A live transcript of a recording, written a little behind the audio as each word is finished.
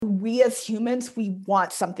we as humans, we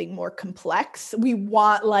want something more complex. We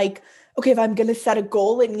want like, okay, if I'm going to set a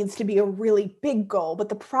goal, it needs to be a really big goal. But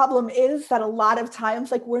the problem is that a lot of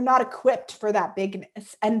times, like, we're not equipped for that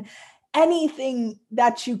bigness. And anything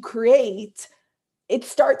that you create, it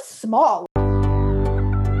starts small.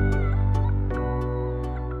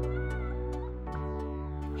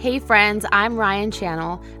 Hey friends, I'm Ryan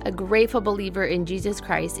Channel, a grateful believer in Jesus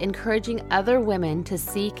Christ, encouraging other women to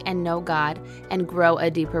seek and know God and grow a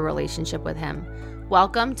deeper relationship with Him.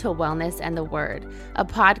 Welcome to Wellness and the Word, a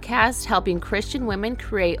podcast helping Christian women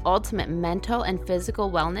create ultimate mental and physical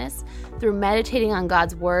wellness through meditating on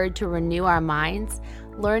God's Word to renew our minds,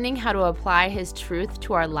 learning how to apply His truth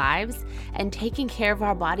to our lives, and taking care of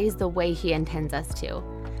our bodies the way He intends us to.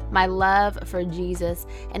 My love for Jesus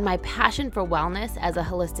and my passion for wellness as a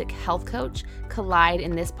holistic health coach collide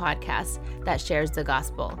in this podcast that shares the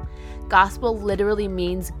gospel. Gospel literally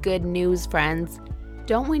means good news, friends.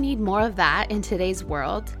 Don't we need more of that in today's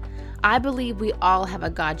world? I believe we all have a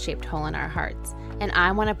God-shaped hole in our hearts, and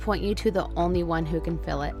I want to point you to the only one who can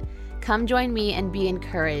fill it. Come join me and be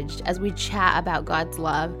encouraged as we chat about God's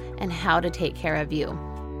love and how to take care of you.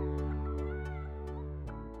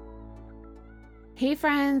 Hey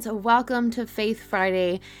friends, welcome to Faith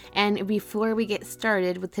Friday. And before we get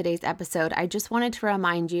started with today's episode, I just wanted to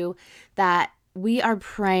remind you that we are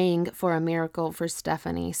praying for a miracle for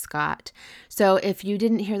Stephanie Scott. So if you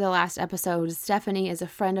didn't hear the last episode, Stephanie is a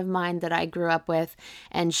friend of mine that I grew up with,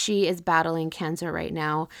 and she is battling cancer right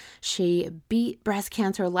now. She beat breast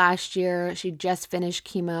cancer last year. She just finished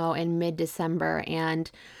chemo in mid-December,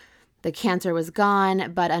 and the cancer was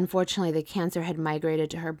gone, but unfortunately the cancer had migrated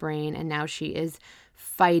to her brain, and now she is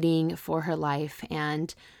fighting for her life.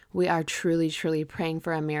 And we are truly, truly praying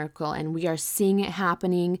for a miracle, and we are seeing it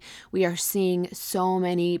happening. We are seeing so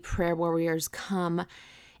many prayer warriors come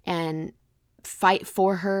and fight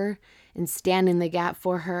for her and stand in the gap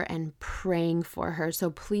for her and praying for her. So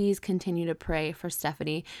please continue to pray for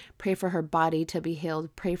Stephanie. Pray for her body to be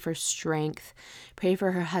healed. Pray for strength. Pray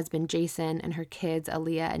for her husband, Jason, and her kids,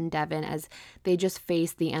 Aaliyah and Devin, as they just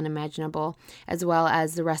face the unimaginable, as well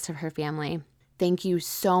as the rest of her family. Thank you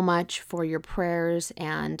so much for your prayers,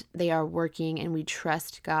 and they are working, and we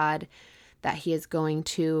trust God that He is going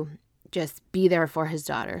to just be there for His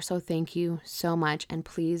daughter. So thank you so much, and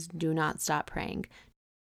please do not stop praying.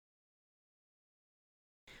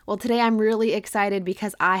 Well, today I'm really excited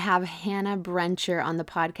because I have Hannah Brencher on the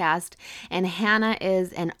podcast, and Hannah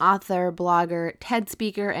is an author, blogger, TED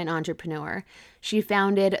speaker, and entrepreneur. She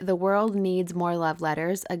founded The World Needs More Love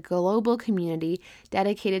Letters, a global community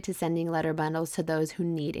dedicated to sending letter bundles to those who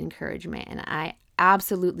need encouragement, and I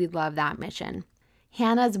absolutely love that mission.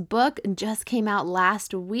 Hannah's book just came out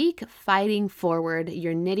last week, Fighting Forward,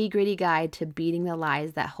 Your Nitty-Gritty Guide to Beating the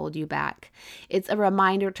Lies That Hold You Back. It's a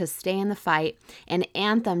reminder to stay in the fight, an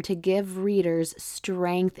anthem to give readers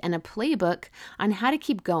strength, and a playbook on how to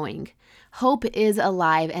keep going. Hope is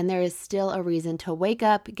alive, and there is still a reason to wake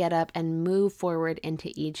up, get up, and move forward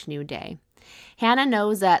into each new day. Hannah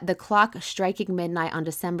knows that the clock striking midnight on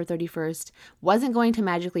December 31st wasn't going to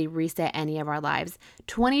magically reset any of our lives.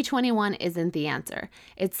 2021 isn't the answer.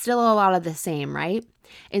 It's still a lot of the same, right?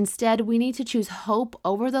 Instead, we need to choose hope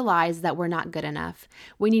over the lies that we're not good enough.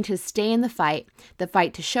 We need to stay in the fight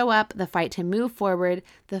to show up, the fight to move forward,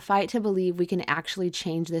 the fight to believe we can actually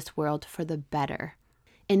change this world for the better.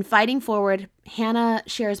 In Fighting Forward, Hannah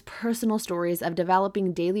shares personal stories of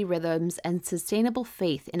developing daily rhythms and sustainable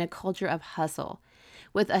faith in a culture of hustle.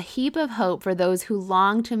 With a heap of hope for those who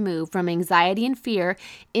long to move from anxiety and fear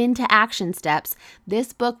into action steps,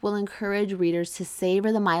 this book will encourage readers to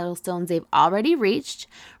savor the milestones they've already reached,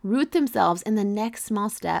 root themselves in the next small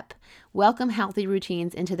step, welcome healthy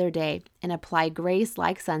routines into their day, and apply grace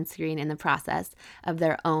like sunscreen in the process of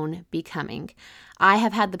their own becoming. I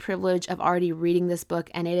have had the privilege of already reading this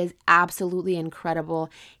book, and it is absolutely incredible.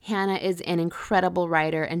 Hannah is an incredible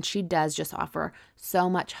writer, and she does just offer so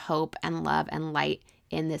much hope and love and light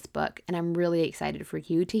in this book. And I'm really excited for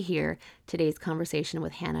you to hear today's conversation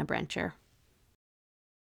with Hannah Brencher.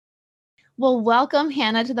 Well, welcome,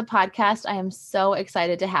 Hannah, to the podcast. I am so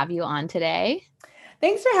excited to have you on today.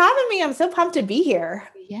 Thanks for having me. I'm so pumped to be here.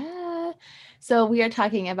 Yeah. So we are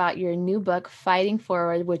talking about your new book, Fighting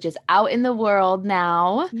Forward, which is out in the world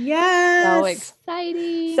now. Yes. So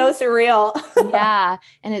exciting. So surreal. Yeah.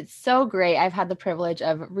 And it's so great. I've had the privilege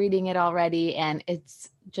of reading it already, and it's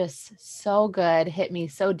just so good. Hit me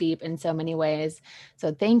so deep in so many ways.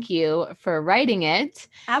 So thank you for writing it.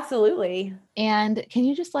 Absolutely. And can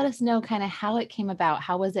you just let us know kind of how it came about?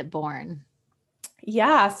 How was it born?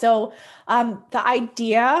 Yeah. So the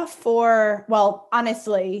idea for, well,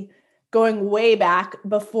 honestly, going way back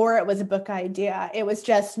before it was a book idea. It was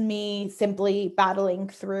just me simply battling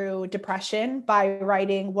through depression by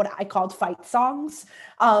writing what I called fight songs.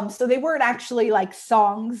 So they weren't actually like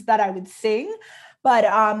songs that I would sing,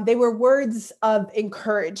 but they were words of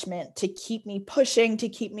encouragement to keep me pushing, to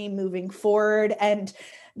keep me moving forward. And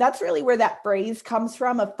that's really where that phrase comes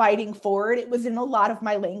from, of fighting forward. It was in a lot of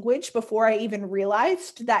my language before I even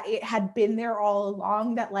realized that it had been there all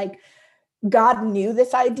along, that like God knew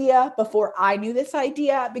this idea before I knew this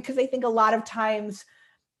idea, because I think a lot of times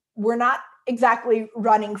we're not exactly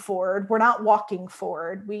running forward. We're not walking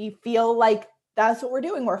forward. We feel like that's what we're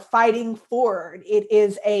doing. We're fighting forward. It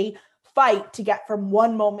is a fight to get from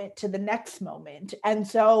one moment to the next moment. And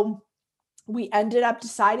so we ended up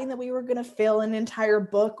deciding that we were going to fill an entire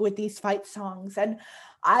book with these fight songs. And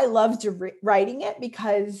I loved writing it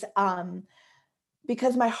because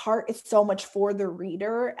my heart is so much for the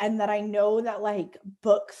reader, and that I know that like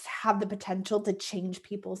books have the potential to change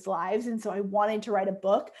people's lives. And so I wanted to write a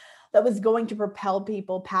book that was going to propel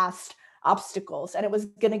people past obstacles, and it was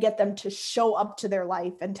going to get them to show up to their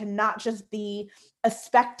life and to not just be a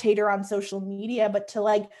spectator on social media, but to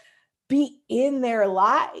like be in their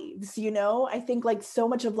lives. I think like so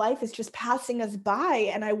much of life is just passing us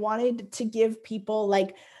by, and I wanted to give people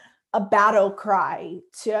like a battle cry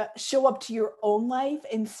to show up to your own life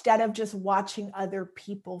instead of just watching other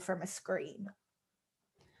people from a screen.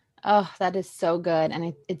 Oh, that is so good.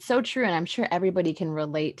 And it's so true. And I'm sure everybody can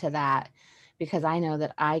relate to that, because I know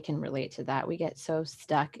that I can relate to that. We get so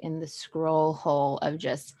stuck in the scroll hole of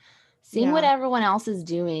just seeing what Yeah. everyone else is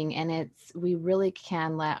doing. And we really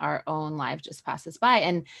can let our own life just pass us by.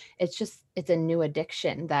 And it's a new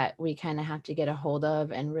addiction that we kind of have to get a hold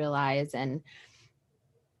of and realize and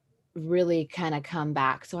really kind of come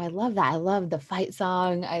back. So I love that. I love the fight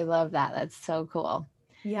song. I love that. That's so cool.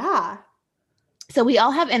 Yeah. So we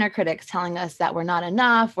all have inner critics telling us that we're not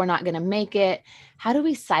enough, we're not going to make it. How do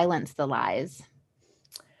we silence the lies?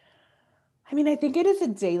 I mean, I think it is a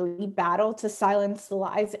daily battle to silence the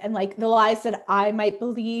lies, and like the lies that I might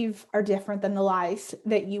believe are different than the lies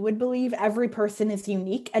that you would believe. Every person is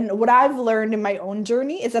unique. And what I've learned in my own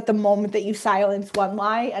journey is that the moment that you silence one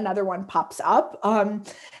lie, another one pops up.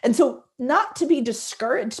 And so not to be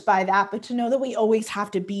discouraged by that, but to know that we always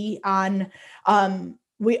have to be on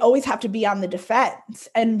the defense.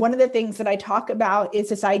 And one of the things that I talk about is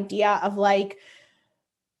this idea of like,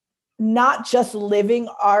 not just living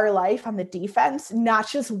our life on the defense, not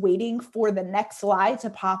just waiting for the next lie to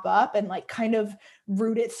pop up and like kind of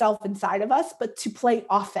root itself inside of us, but to play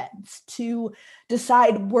offense, to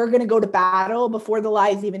decide we're going to go to battle before the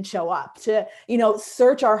lies even show up, to,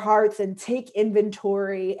 search our hearts and take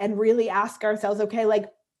inventory and really ask ourselves, okay,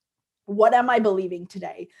 like, what am I believing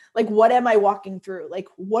today? Like, what am I walking through? Like,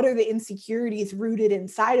 what are the insecurities rooted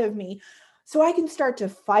inside of me? So I can start to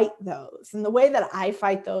fight those. And the way that I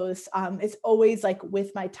fight those is always like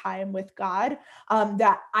with my time with God.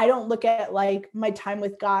 That I don't look at like my time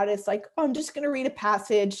with God as like, oh, I'm just going to read a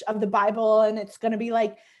passage of the Bible and it's going to be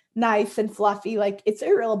like nice and fluffy. Like it's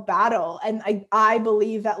a real battle. And I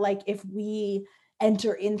believe that like if we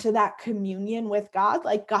enter into that communion with God,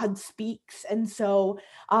 like God speaks. And so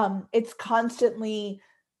it's constantly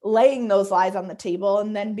laying those lies on the table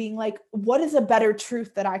and then being like, what is a better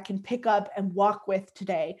truth that I can pick up and walk with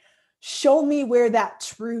today? Show me where that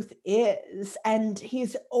truth is. And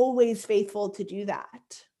he's always faithful to do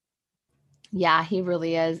that. Yeah, he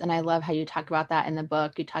really is. And I love how you talk about that in the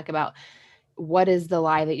book. You talk about what is the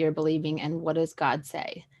lie that you're believing and what does God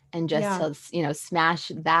say? And just Yeah. to,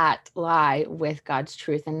 smash that lie with God's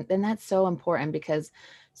truth. And that's so important, because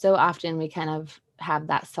so often we kind of have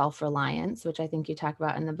that self-reliance, which I think you talk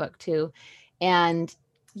about in the book too. And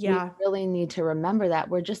we Yeah. really need to remember that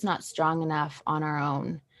we're just not strong enough on our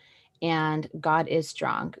own. And God is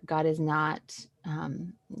strong. God is not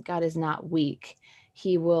weak.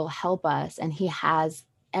 He will help us, and he has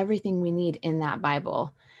everything we need in that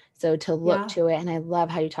Bible. So to look Yeah. to it. And I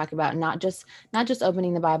love how you talk about not just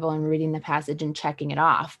opening the Bible and reading the passage and checking it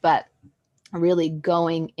off, but really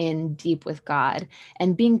going in deep with God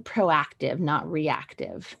and being proactive, not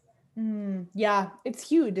reactive. Yeah, it's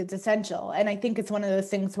huge. It's essential. And I think it's one of those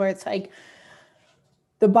things where it's like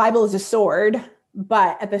the Bible is a sword,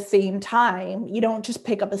 but at the same time, you don't just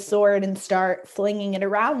pick up a sword and start flinging it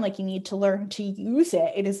around. Like you need to learn to use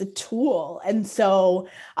it. It is a tool. And so,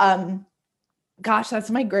 gosh, that's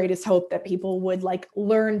my greatest hope, that people would like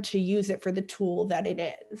learn to use it for the tool that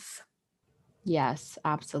it is. Yes,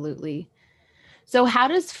 absolutely. So, how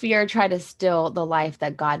does fear try to steal the life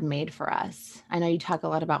that God made for us? I know you talk a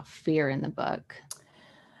lot about fear in the book.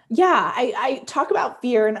 Yeah, I talk about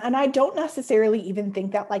fear and I don't necessarily even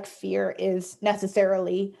think that like fear is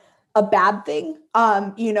necessarily a bad thing.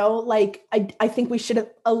 Like I think we should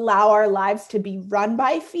allow our lives to be run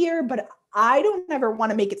by fear, but I don't ever want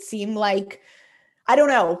to make it seem like I don't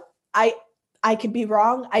know. I I could be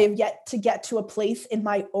wrong. I have yet to get to a place in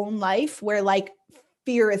my own life where like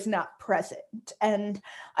fear is not present. And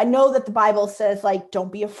I know that the Bible says like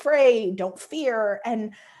don't be afraid, don't fear,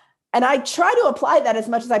 and I try to apply that as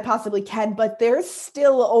much as I possibly can, but there's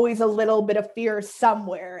still always a little bit of fear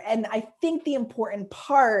somewhere. And I think the important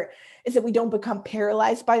part is that we don't become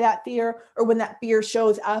paralyzed by that fear, or when that fear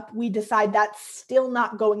shows up, we decide that's still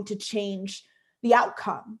not going to change the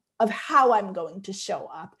outcome of how I'm going to show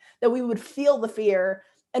up, that we would feel the fear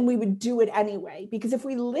and we would do it anyway. Because if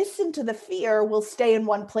we listen to the fear, we'll stay in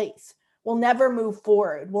one place. We'll never move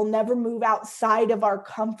forward. We'll never move outside of our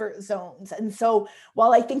comfort zones. And so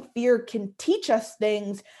while I think fear can teach us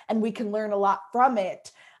things and we can learn a lot from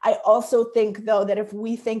it, I also think, though, that if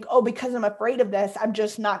we think, oh, because I'm afraid of this, I'm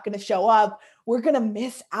just not going to show up, we're going to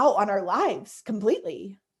miss out on our lives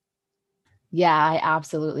completely. Yeah, I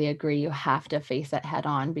absolutely agree. You have to face it head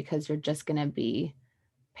on because you're just going to be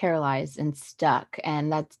paralyzed and stuck,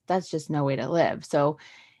 and that's just no way to live. So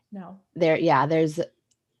No. there's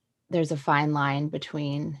a fine line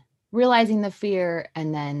between realizing the fear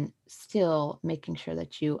and then still making sure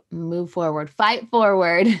that you move forward, fight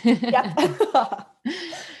forward. Yep.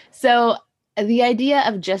 So the idea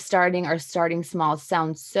of just starting or starting small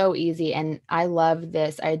sounds so easy. And I love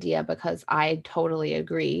this idea because I totally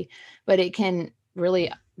agree, but it can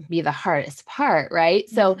really be the hardest part, right?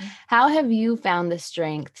 So Mhm. how have you found the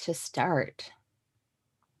strength to start?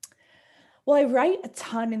 Well, I write a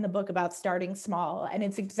ton in the book about starting small, and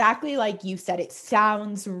it's exactly like you said. It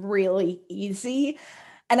sounds really easy.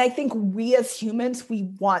 And I think we as humans, we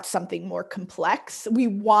want something more complex. We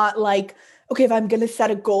want, like, okay, if I'm going to set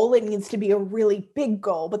a goal, it needs to be a really big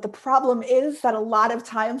goal. But the problem is that a lot of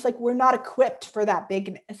times, like, we're not equipped for that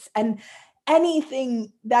bigness. And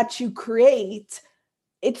anything that you create,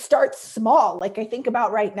 it starts small. Like I think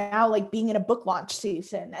about right now, like being in a book launch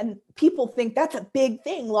season, and people think that's a big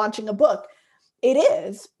thing, launching a book. It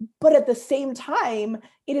is, but at the same time,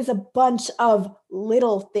 it is a bunch of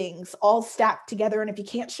little things all stacked together. And if you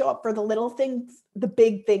can't show up for the little things, the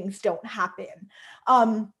big things don't happen.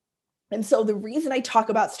 Um, and so the reason I talk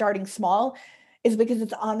about starting small is because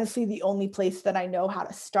it's honestly the only place that I know how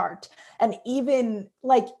to start. And even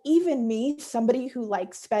me, somebody who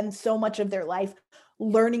like spends so much of their life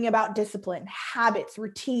learning about discipline, habits,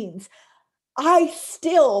 routines, I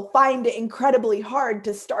still find it incredibly hard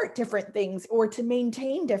to start different things or to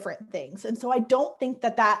maintain different things. And so I don't think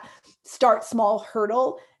that that start small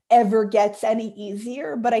hurdle ever gets any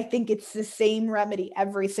easier, but I think it's the same remedy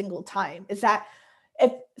every single time. Is that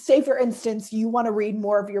if, say for instance, you want to read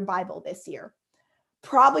more of your Bible this year,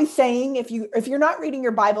 probably saying, if you're not reading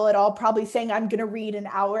your Bible at all, probably saying I'm going to read an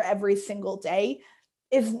hour every single day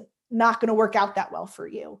is not going to work out that well for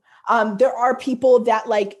you. There are people that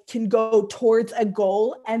like can go towards a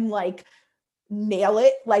goal and like nail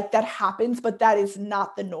it, like that happens, but that is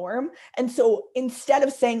not the norm. And so instead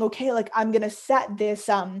of saying, okay, like I'm going to set this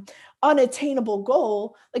unattainable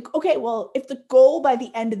goal, like, okay, well, if the goal by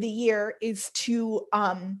the end of the year is to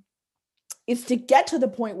get to the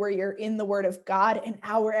point where you're in the word of God an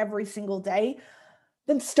hour every single day,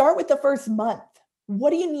 then start with the first month.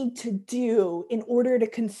 What do you need to do in order to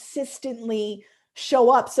consistently show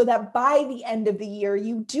up so that by the end of the year,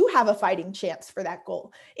 you do have a fighting chance for that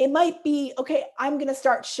goal? It might be, okay, I'm going to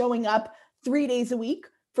start showing up 3 days a week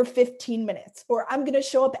for 15 minutes, or I'm going to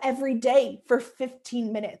show up every day for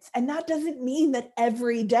 15 minutes. And that doesn't mean that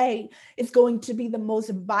every day is going to be the most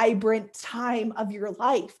vibrant time of your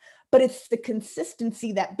life, but it's the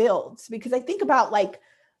consistency that builds. Because I think about like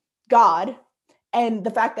God and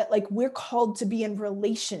the fact that like we're called to be in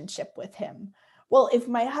relationship with him. Well, if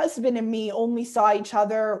my husband and me only saw each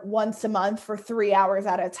other once a month for 3 hours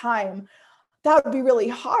at a time, that would be really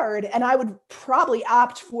hard, and I would probably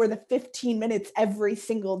opt for the 15 minutes every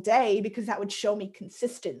single day because that would show me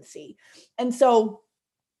consistency. And so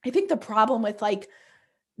I think the problem with like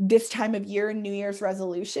this time of year and New Year's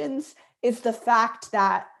resolutions is the fact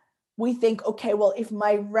that we think, okay, well, if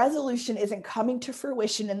my resolution isn't coming to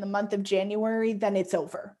fruition in the month of January, then it's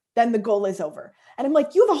over. Then the goal is over. And I'm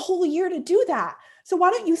like, you have a whole year to do that. So why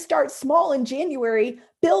don't you start small in January,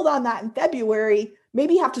 build on that in February,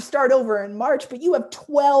 maybe you have to start over in March, but you have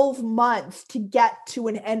 12 months to get to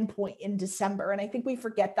an endpoint in December. And I think we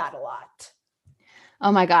forget that a lot.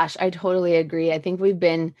 Oh my gosh, I totally agree. I think we've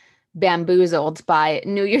been bamboozled by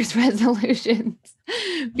New Year's resolutions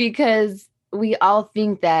because we all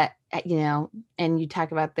think that, and you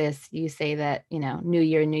talk about this, you say that, new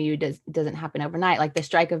year, new you doesn't happen overnight. Like the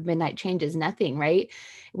strike of midnight changes nothing, right?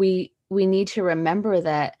 We need to remember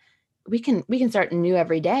that we can start new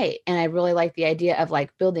every day. And I really like the idea of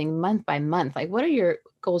like building month by month. Like, what are your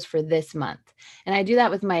goals for this month? And I do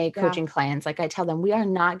that with my coaching clients. Like I tell them, we are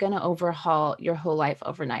not going to overhaul your whole life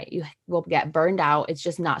overnight. You will get burned out. It's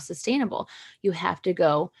just not sustainable. You have to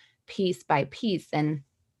go piece by piece. And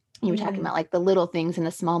you were talking about like the little things and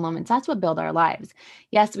the small moments. That's what build our lives.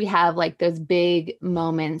 Yes, we have like those big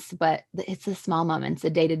moments, but it's the small moments,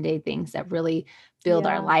 the day-to-day things that really build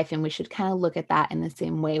our life. And we should kind of look at that in the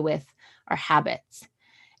same way with our habits.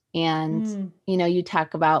 And, you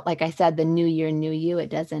talk about, like I said, the new year, new you, it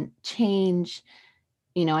doesn't change,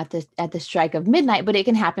 at the strike of midnight, but it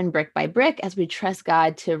can happen brick by brick as we trust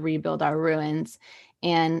God to rebuild our ruins.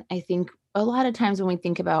 And I think a lot of times when we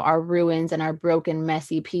think about our ruins and our broken,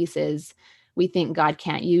 messy pieces, we think God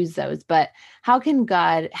can't use those. But how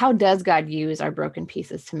does God use our broken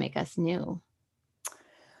pieces to make us new?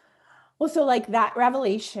 Well, so like that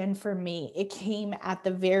revelation for me, it came at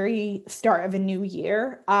the very start of a new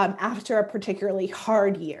year, after a particularly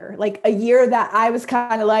hard year, like a year that I was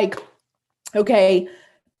kind of like, okay,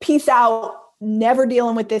 peace out, never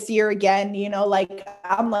dealing with this year again. Like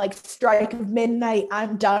I'm like strike of midnight,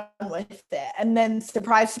 I'm done with it. And then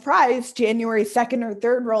surprise, surprise, January 2nd or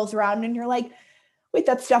 3rd rolls around and you're like, wait,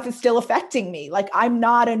 that stuff is still affecting me. Like I'm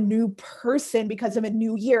not a new person because of a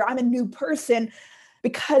new year. I'm a new person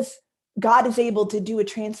because God is able to do a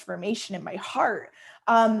transformation in my heart.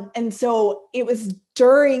 And so it was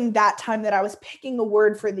during that time that I was picking a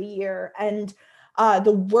word for the year. And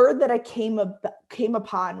the word that I came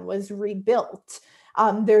upon was rebuilt.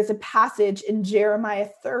 There's a passage in Jeremiah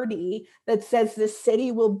 30 that says the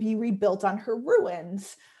city will be rebuilt on her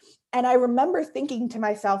ruins. And I remember thinking to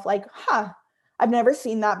myself, like, I've never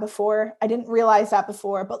seen that before. I didn't realize that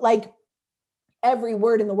before, but like every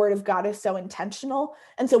word in the word of God is so intentional.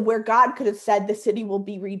 And so where God could have said the city will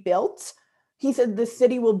be rebuilt, he said the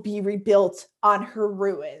city will be rebuilt on her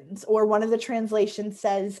ruins. Or one of the translations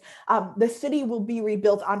says the city will be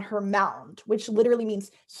rebuilt on her mound, which literally means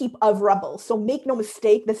heap of rubble. So make no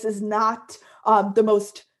mistake, this is not the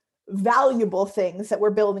most valuable things that we're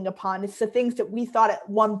building upon. It's the things that we thought at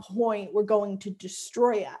one point were going to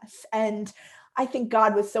destroy us. And I think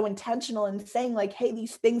God was so intentional in saying like, hey,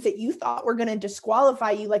 these things that you thought were going to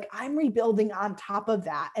disqualify you, like I'm rebuilding on top of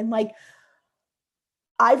that. And like,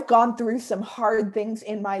 I've gone through some hard things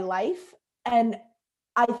in my life. And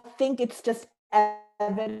I think it's just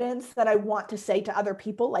evidence that I want to say to other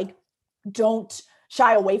people, like, don't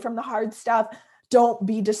shy away from the hard stuff. Don't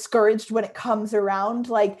be discouraged when it comes around,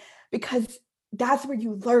 like, because that's where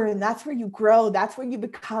you learn, that's where you grow, that's where you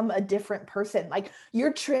become a different person. Like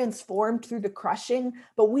you're transformed through the crushing,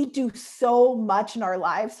 but we do so much in our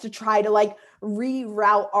lives to try to like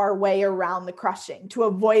reroute our way around the crushing to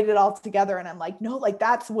avoid it altogether. And I'm like, no, like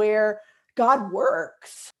that's where God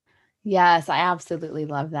works. Yes, I absolutely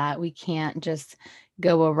love that. We can't just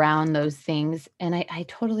go around those things. And I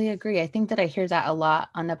totally agree. I think that I hear that a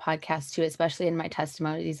lot on the podcast too, especially in my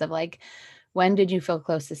testimonies of like, when did you feel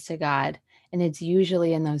closest to God? And it's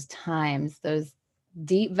usually in those times, those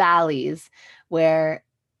deep valleys where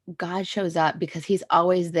God shows up because he's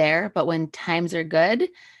always there. But when times are good,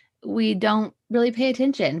 we don't really pay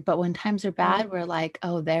attention. But when times are bad, we're like,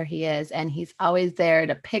 oh, there he is. And he's always there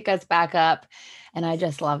to pick us back up. And I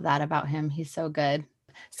just love that about him. He's so good.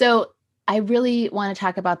 So I really want to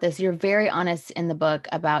talk about this. You're very honest in the book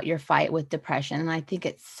about your fight with depression. And I think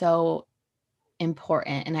it's so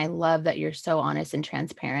important. And I love that you're so honest and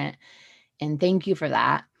transparent. And thank you for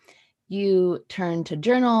that. You turned to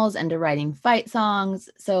journals and to writing fight songs.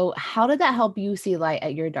 So how did that help you see light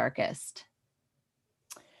at your darkest?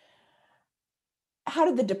 How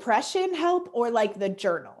did the depression help, or like the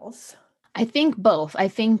journals? I think both. I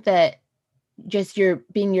think that just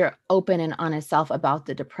being your open and honest self about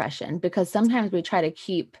the depression, because sometimes we try to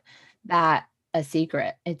keep that a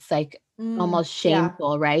secret. It's like almost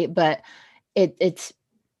shameful, right? But it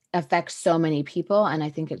affects so many people. And I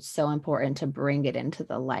think it's so important to bring it into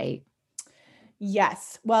the light.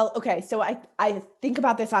 Yes. Well, okay. So I think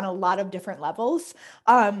about this on a lot of different levels.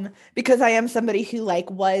 Because I am somebody who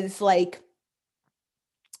like was like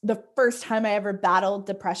the first time I ever battled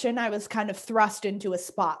depression, I was kind of thrust into a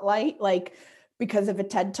spotlight, like because of a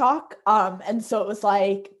TED talk. And so it was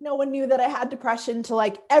like no one knew that I had depression to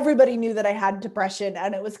like everybody knew that I had depression.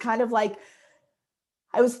 And it was kind of like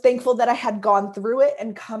I was thankful that I had gone through it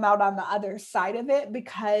and come out on the other side of it,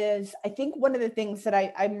 because I think one of the things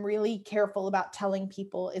that I'm really careful about telling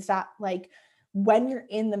people is that like when you're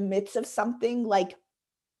in the midst of something, like,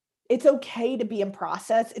 it's okay to be in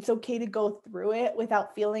process. It's okay to go through it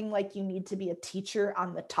without feeling like you need to be a teacher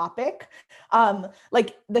on the topic.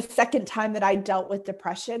 Like the second time that I dealt with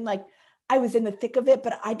depression, like I was in the thick of it,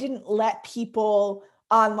 but I didn't let people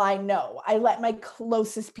online know. I let my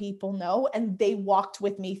closest people know, and they walked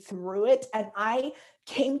with me through it. And I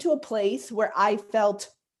came to a place where I felt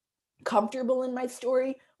comfortable in my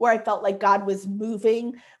story, where I felt like God was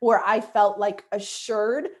moving, where I felt like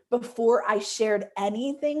assured before I shared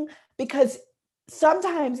anything. Because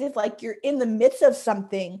sometimes if like you're in the midst of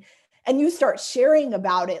something and you start sharing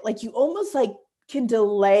about it, like you almost like can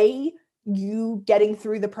delay you getting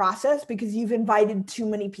through the process because you've invited too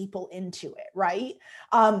many people into it, right?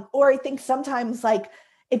 Or I think sometimes like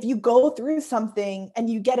if you go through something and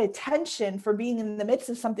you get attention for being in the midst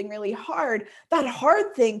of something really hard, that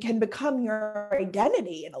hard thing can become your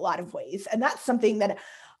identity in a lot of ways. And that's something that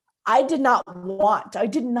I did not want. I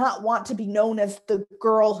did not want to be known as the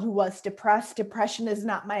girl who was depressed. Depression is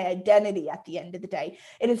not my identity at the end of the day.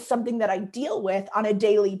 It is something that I deal with on a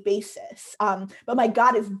daily basis. But my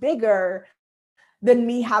God is bigger than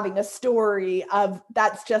me having a story of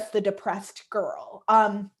that's just the depressed girl.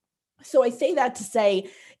 So I say that to say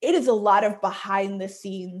it is a lot of behind the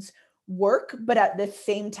scenes work, but at the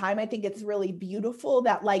same time, I think it's really beautiful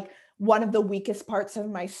that like one of the weakest parts of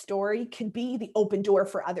my story can be the open door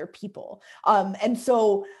for other people. And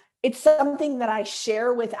so it's something that I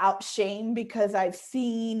share without shame because I've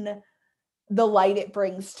seen the light it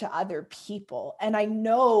brings to other people. And I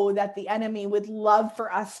know that the enemy would love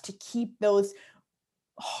for us to keep those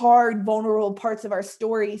hard, vulnerable parts of our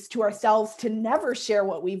stories to ourselves, to never share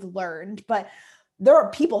what we've learned. But there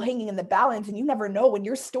are people hanging in the balance, and you never know when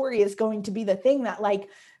your story is going to be the thing that like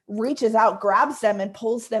reaches out, grabs them, and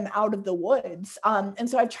pulls them out of the woods. And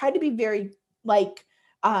so I've tried to be very like,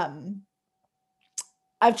 I've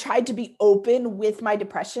tried to be open with my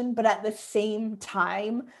depression, but at the same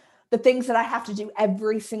time, the things that I have to do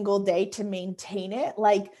every single day to maintain it,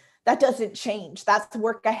 like that doesn't change. That's the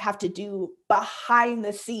work I have to do behind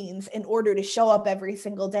the scenes in order to show up every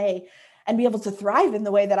single day and be able to thrive in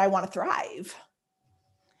the way that I want to thrive.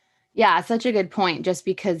 Yeah, such a good point. Just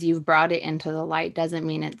because you've brought it into the light doesn't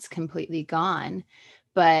mean it's completely gone.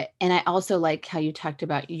 And I also like how you talked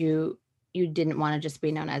about you didn't want to just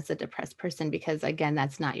be known as a depressed person because again,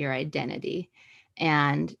 that's not your identity.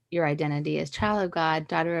 And your identity is child of God,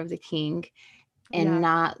 daughter of the King, and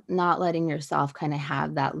Yeah. not letting yourself kind of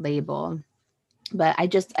have that label. But I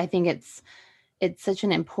think it's such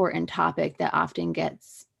an important topic that often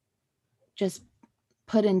gets just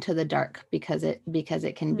put into the dark because it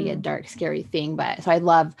can be a dark, scary thing. But so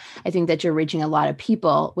I think that you're reaching a lot of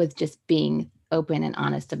people with just being open and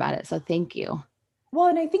honest about it. So thank you. Well,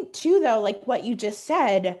 and I think too, though, like what you just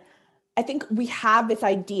said, I think we have this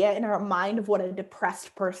idea in our mind of what a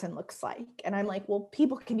depressed person looks like. And I'm like, well,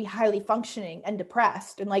 people can be highly functioning and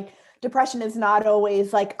depressed. And like, depression is not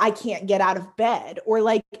always like, I can't get out of bed. Or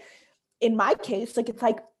like, in my case, like, it's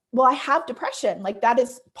like, well, I have depression. Like, that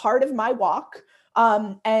is part of my walk.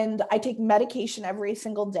 And I take medication every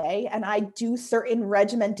single day. And I do certain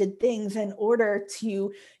regimented things in order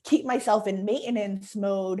to keep myself in maintenance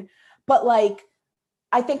mode. But like,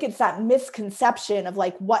 I think it's that misconception of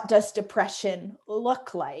like, what does depression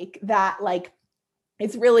look like? That like,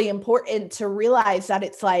 it's really important to realize that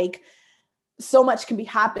it's like so much can be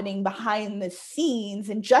happening behind the scenes.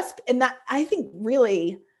 And that I think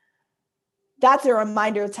really that's a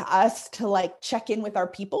reminder to us to like check in with our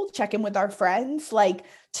people, check in with our friends, like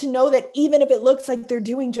to know that even if it looks like they're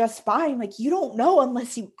doing just fine, like you don't know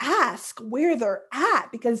unless you ask where they're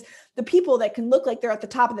at, because the people that can look like they're at the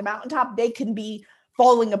top of the mountaintop, they can be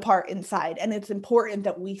falling apart inside. And it's important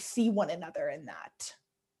that we see one another in that.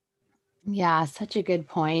 Yeah, such a good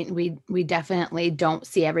point. We definitely don't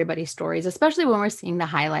see everybody's stories, especially when we're seeing the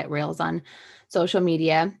highlight reels on social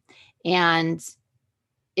media. And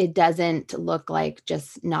it doesn't look like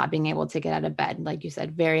just not being able to get out of bed. Like you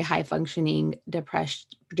said, very high functioning,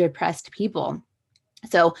 depressed people.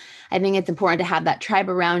 So I think it's important to have that tribe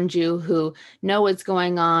around you who know what's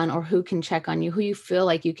going on or who can check on you, who you feel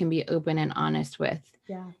like you can be open and honest with.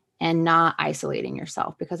 Yeah. And not isolating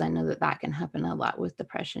yourself, because I know that can happen a lot with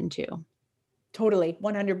depression too. Totally.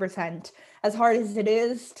 100%. As hard as it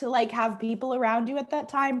is to like have people around you at that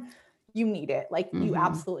time, you need it. Like you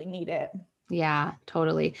absolutely need it. Yeah,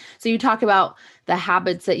 totally. So you talk about the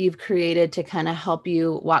habits that you've created to kind of help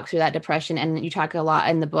you walk through that depression. And you talk a lot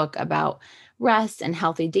in the book about rest and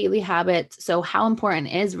healthy daily habits. So how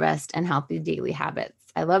important is rest and healthy daily habits?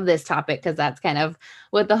 I love this topic because that's kind of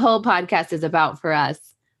what the whole podcast is about for us.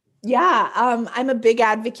 Yeah, I'm a big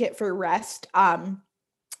advocate for rest. And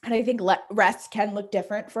I think rest can look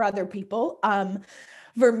different for other people.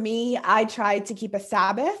 For me, I try to keep a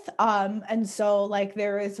Sabbath. And so like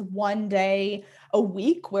there is one day a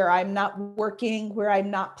week where I'm not working, where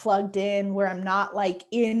I'm not plugged in, where I'm not like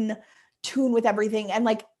in tune with everything. And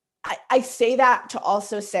like I say that to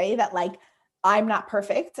also say that like I'm not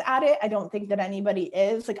perfect at it. I don't think that anybody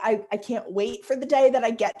is. Like I can't wait for the day that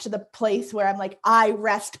I get to the place where I'm like, I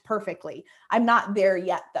rest perfectly. I'm not there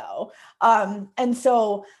yet though. And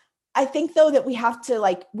so I think though that we have to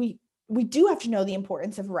like we do have to know the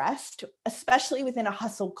importance of rest, especially within a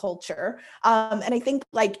hustle culture. And I think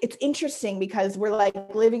like it's interesting because we're like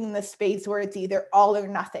living in this space where it's either all or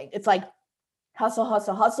nothing. It's like hustle,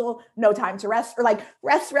 hustle, hustle, no time to rest, or like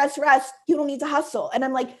rest, rest, rest. You don't need to hustle. And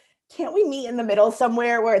I'm like, can't we meet in the middle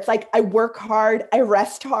somewhere where it's like I work hard, I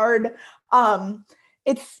rest hard?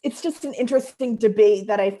 It's just an interesting debate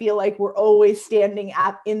that I feel like we're always standing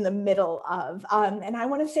at in the middle of. And I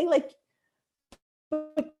want to say like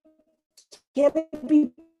can it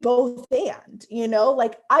be both and, you know,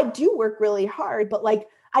 like I do work really hard, but like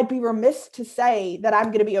I'd be remiss to say that I'm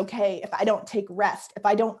going to be okay if I don't take rest, if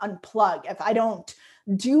I don't unplug, if I don't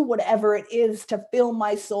do whatever it is to fill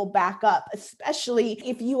my soul back up, especially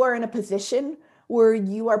if you are in a position where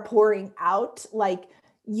you are pouring out, like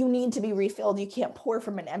you need to be refilled. You can't pour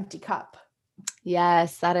from an empty cup.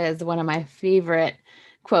 Yes, that is one of my favorite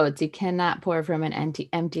quotes. You cannot pour from an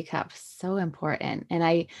empty cup. So important. And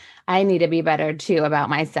I need to be better too about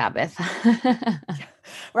my Sabbath.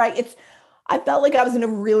 Right. I felt like I was in a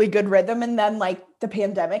really good rhythm. And then like the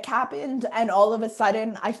pandemic happened. And all of a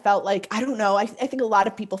sudden I felt like, I don't know, I think a lot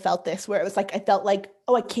of people felt this where it was like, I felt like,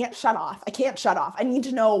 oh, I can't shut off. I can't shut off. I need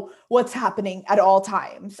to know what's happening at all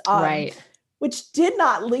times. Right. Which did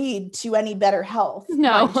not lead to any better health,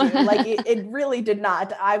 No. mind you. Like it really did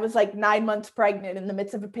not. I was like 9 months pregnant in the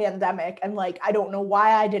midst of a pandemic. And like, I don't know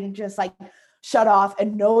why I didn't just like shut off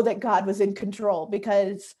and know that God was in control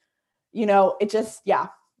because, you know, it just, yeah.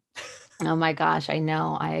 Oh my gosh, I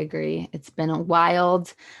know. I agree. It's been a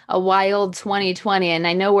wild 2020. And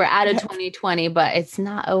I know we're out of 2020, but it's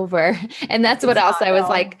not over. And that's what It's else not, I was no.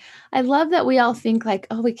 like, I love that we all think like,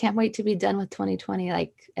 oh, we can't wait to be done with 2020,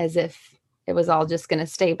 like as if it was all just going to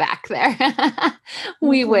stay back there.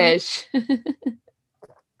 We Mhm. wish.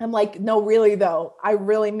 I'm like, no, really though. I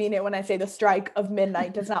really mean it when I say the strike of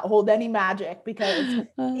midnight does not hold any magic because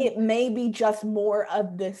it may be just more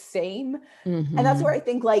of the same. And that's where I Mhm.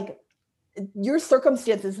 think like your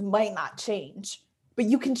circumstances might not change, but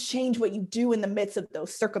you can change what you do in the midst of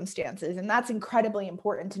those circumstances. And that's incredibly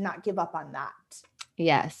important to not give up on that.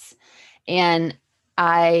 Yes. And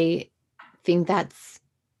I think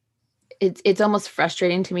it's almost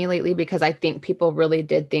frustrating to me lately because I think people really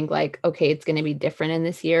did think like, okay, it's going to be different in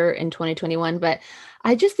this year in 2021. But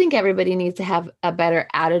I just think everybody needs to have a better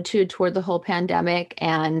attitude toward the whole pandemic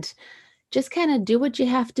and just kind of do what you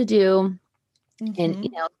have to do. And,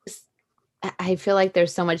 Mm-hmm. I feel like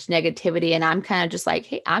there's so much negativity and I'm kind of just like,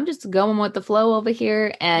 hey, I'm just going with the flow over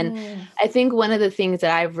here. And Mm, I think one of the things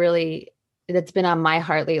that's been on my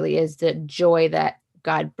heart lately is the joy that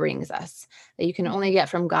God brings us, that you can only get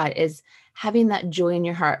from God is having that joy in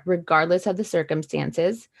your heart, regardless of the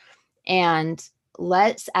circumstances. And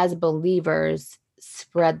let's, as believers,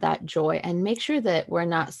 spread that joy and make sure that we're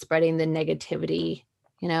not spreading the negativity.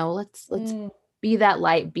 Let's mm, be that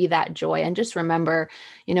light, be that joy, and just remember,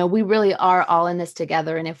 we really are all in this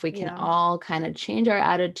together. And if we can yeah. all kind of change our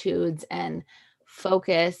attitudes and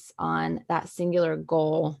focus on that singular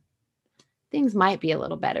goal, things might be a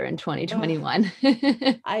little better in Ugh, 2021.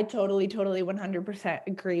 I totally, totally 100%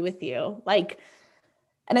 agree with you. Like,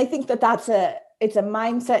 and I think that it's a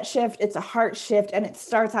mindset shift, it's a heart shift, and it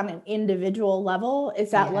starts on an individual level. Is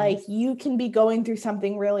that like Yes. you can be going through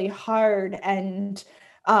something really hard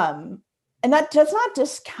um and that does not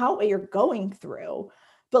discount what you're going through.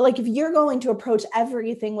 But like if you're going to approach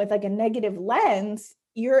everything with like a negative lens,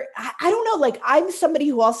 I don't know, like I'm somebody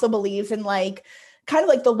who also believes in like kind of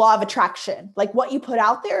like the law of attraction. Like what you put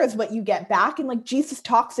out there is what you get back. And like Jesus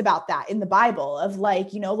talks about that in the Bible of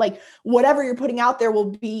like, you know, like whatever you're putting out there will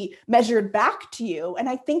be measured back to you. And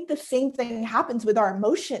I think the same thing happens with our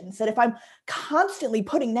emotions, that if I'm constantly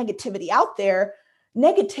putting negativity out there,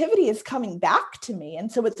 negativity is coming back to me.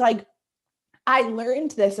 And so it's like, I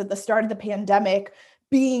learned this at the start of the pandemic,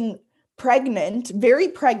 being very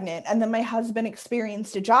pregnant. And then my husband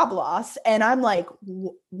experienced a job loss. And I'm like,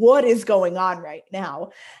 what is going on right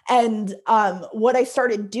now? And what I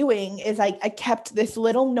started doing is I kept this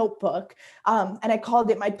little notebook and I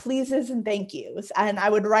called it my pleases and thank yous. And I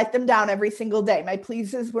would write them down every single day. My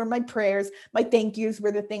pleases were my prayers. My thank yous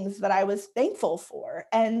were the things that I was thankful for.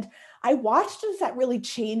 And I watched as that really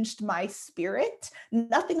changed my spirit.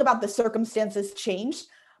 Nothing about the circumstances changed,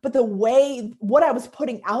 but the way what I was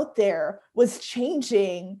putting out there was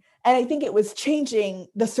changing. And I think it was changing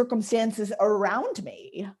the circumstances around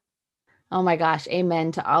me. Oh my gosh.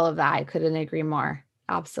 Amen to all of that. I couldn't agree more.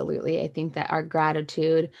 Absolutely. I think that our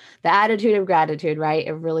gratitude, the attitude of gratitude, right?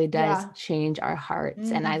 It really does change our hearts.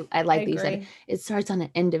 And I like that you said it starts on an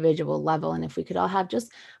individual level. And if we could all have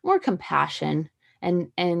just more compassion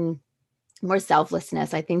and more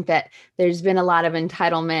selflessness, I think that there's been a lot of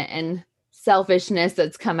entitlement and selfishness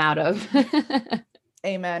that's come out of.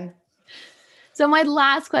 Amen. So my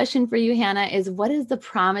last question for you, Hannah, is what is the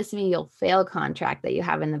promise me you'll fail contract that you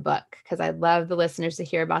have in the book? Because I'd love the listeners to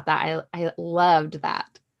hear about that. I loved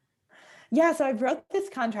that. Yeah, so I wrote this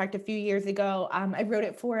contract a few years ago. I wrote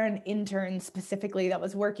it for an intern specifically that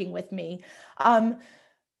was working with me.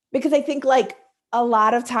 Because I think like a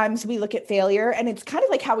lot of times we look at failure and it's kind of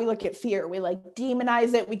like how we look at fear. We like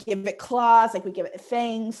demonize it. We give it claws, like we give it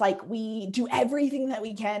fangs, like we do everything that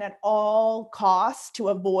we can at all costs to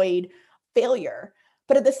avoid failure.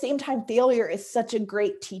 But at the same time, failure is such a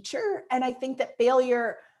great teacher. And I think that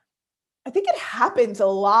failure, I think it happens a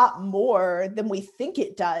lot more than we think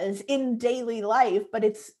it does in daily life, but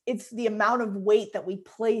it's the amount of weight that we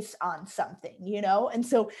place on something, you know? And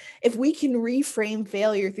so if we can reframe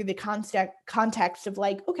failure through the context of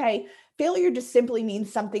like, okay, failure just simply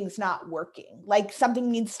means something's not working, like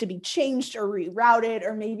something needs to be changed or rerouted,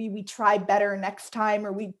 or maybe we try better next time,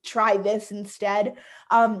 or we try this instead.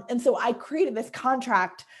 And so I created this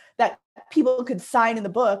contract that people could sign in the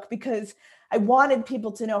book because I wanted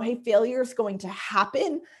people to know, hey, failure is going to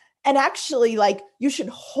happen. And actually, like, you should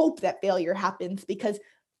hope that failure happens because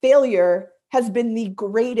failure has been the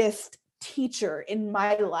greatest teacher in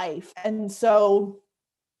my life. And so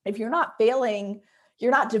if you're not failing,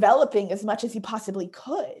 you're not developing as much as you possibly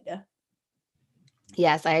could.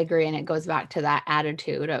 Yes, I agree. And it goes back to that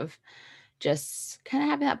attitude of just kind of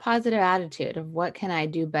having that positive attitude of what can I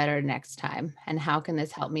do better next time? And how can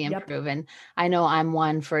this help me improve? And I know I'm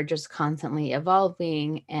one for just constantly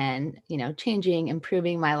evolving and, you know, changing,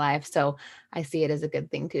 improving my life. So I see it as a good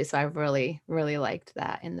thing too. So I really, really liked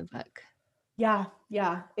that in the book. Yeah.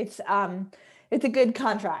 Yeah. It's a good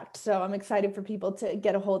contract. So I'm excited for people to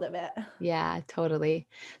get a hold of it. Yeah, totally.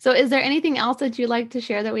 So is there anything else that you'd like to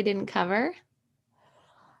share that we didn't cover?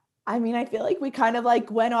 I mean, I feel like we kind of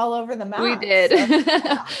like went all over the map. We did.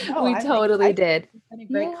 So, we totally did. It's been a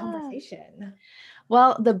great conversation.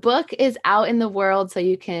 Well, the book is out in the world, so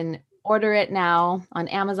you can order it now on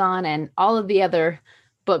Amazon and all of the other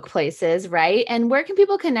book places, right? And where can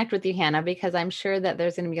people connect with you, Hannah? Because I'm sure that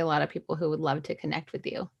there's going to be a lot of people who would love to connect with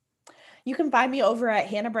you. You can find me over at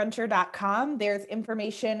hannahbrencher.com. There's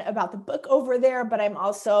information about the book over there, but I'm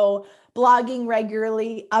also blogging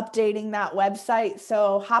regularly, updating that website.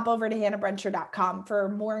 So hop over to hannahbrencher.com for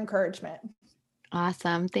more encouragement.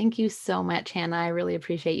 Awesome. Thank you so much, Hannah. I really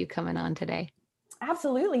appreciate you coming on today.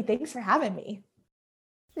 Absolutely. Thanks for having me.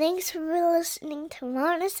 Thanks for listening to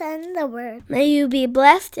Wellness and the Word. May you be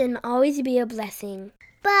blessed and always be a blessing.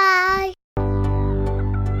 Bye.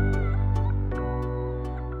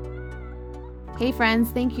 Hey friends,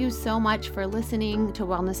 thank you so much for listening to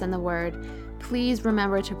Wellness and the Word. Please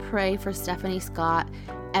remember to pray for Stephanie Scott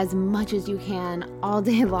as much as you can all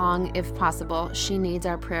day long if possible. She needs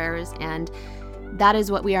our prayers, and that is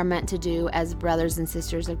what we are meant to do as brothers and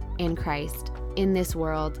sisters in Christ in this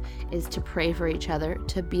world, is to pray for each other,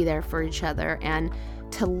 to be there for each other, and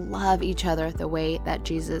to love each other the way that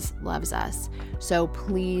Jesus loves us. So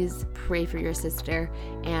please pray for your sister.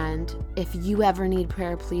 And if you ever need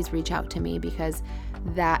prayer, please reach out to me, because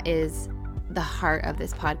that is the heart of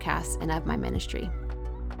this podcast and of my ministry.